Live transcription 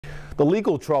The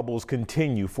legal troubles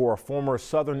continue for a former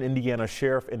Southern Indiana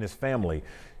sheriff and his family.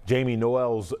 Jamey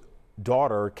Noel's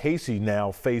daughter, Kasey,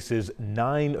 now faces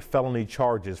 9 felony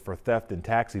charges for theft and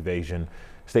tax evasion.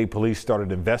 State police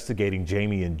started investigating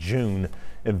Jamey in June.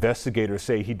 Investigators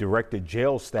say he directed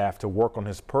jail staff to work on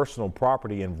his personal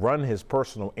property and run his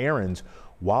personal errands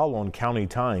while on county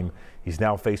time. He's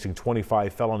now facing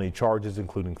 25 felony charges,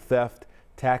 including theft,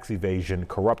 tax evasion,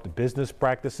 corrupt business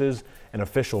practices, and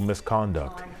official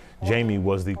misconduct. Jamey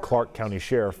was the Clark County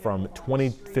Sheriff from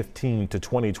 2015 to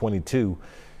 2022.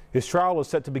 His trial is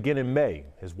set to begin in May.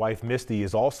 His wife, Misty,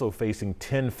 is also facing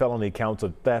 10 felony counts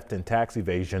of theft and tax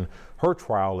evasion. Her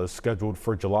trial is scheduled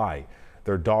for July.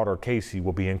 Their daughter, Kasey,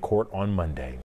 will be in court on Monday.